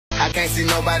I can't see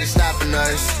nobody stopping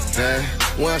us.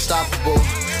 We're unstoppable.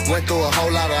 Went through a whole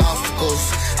lot of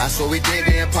obstacles. I swear we did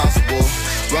the impossible.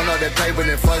 Run up that paper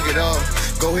and fuck it up.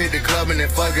 Go hit the club and then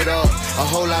fuck it up. A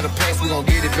whole lot of packs, we gon'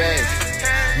 get it back.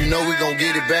 You know we gon'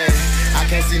 get it back. I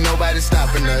can't see nobody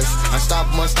stopping us.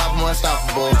 Unstoppable, unstoppable,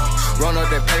 unstoppable. Run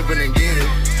up that paper and get it.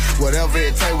 Whatever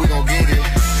it take, we gon' get it.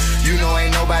 You know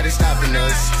ain't nobody stopping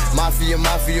us. Mafia,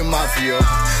 mafia, mafia.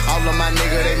 All of my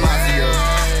niggas, they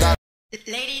mafia.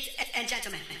 Ladies and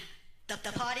gentlemen, the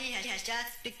party has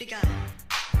just begun.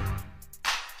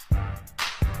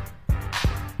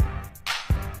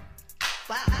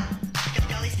 Wow, look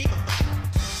at all these people.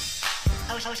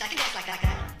 I wish I could dance like that.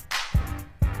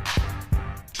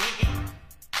 Gee,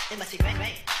 it must be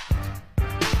great.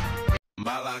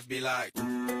 My life be like,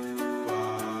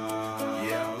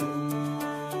 yeah.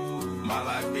 My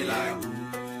life be like,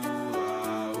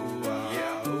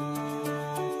 yeah.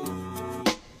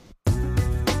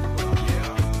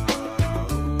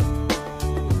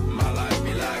 My life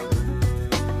be like,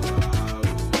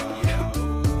 yeah.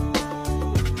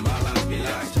 My life be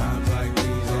like times like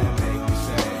these that make me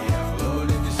say, yeah. Lord,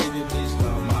 if you see me, please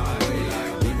come my way.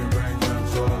 Like even brain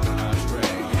drums all when I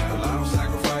stray. Yeah, a lot of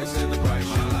sacrifice in the price.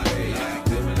 My life be like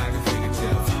living like a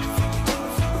fingertip.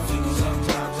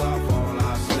 Sometimes I fall, I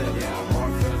slip. Yeah, I'm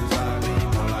more feelings I be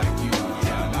more like you.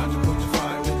 Yeah, not to put you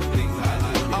fire with the things I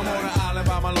like. I'm on an island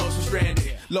by my lonesome stranded.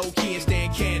 Low key and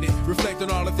staying candid. Reflect on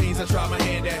all the things I try my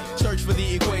hand at. Search for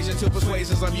the equation to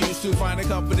persuasions I'm used to. Finding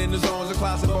comfort in the zones of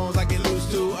clouds and bones I get loose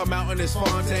to. A mountain is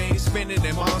Fontaine. Spinning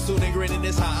in monsoon and grinning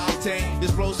this high octane.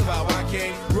 Explosive how I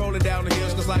came. Rolling down the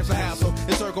hills cause life's a hassle.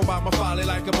 Encircled by my folly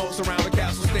like a moat around the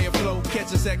castle. Stay afloat,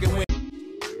 catch a second wind.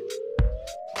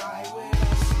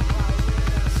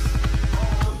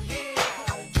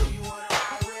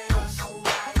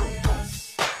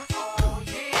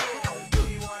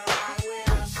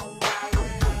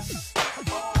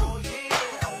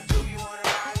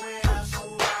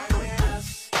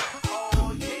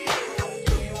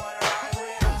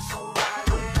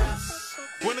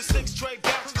 When the 6 straight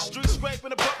bounce, the street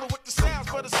scraping the bumper with the sounds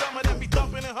for the summer that be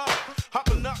thumping and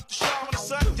hopping up the show on a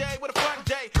Sunday with a fun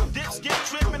day. Dips get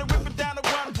tripping and ripping down the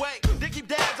runway. Diggy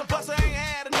dads, a bus I ain't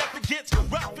had enough. It gets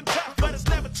rough and tough, but it's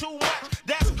never too much.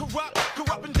 That's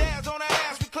corrupting dads on that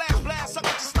ass. We class blast, sucker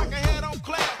just like a head on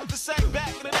class. The same back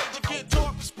in the day you get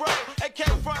talk and spray. AK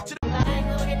front to the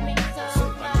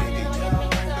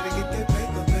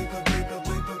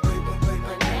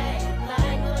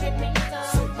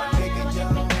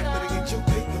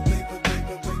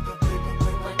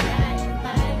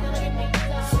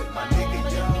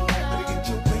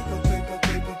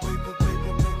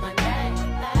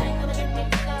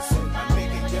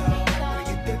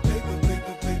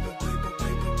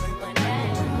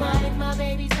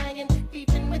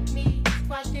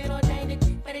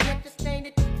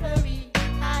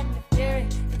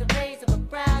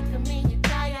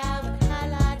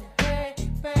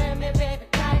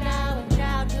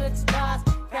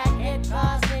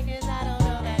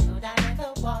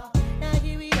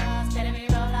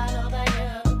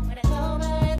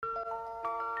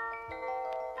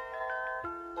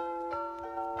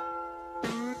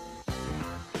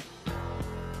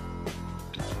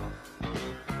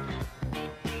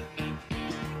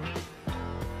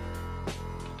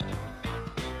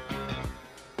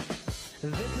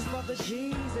This is for the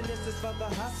G's and this is for the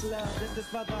hustlers. This is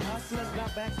for the hustlers, now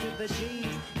back to the G's.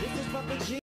 This is for the G's.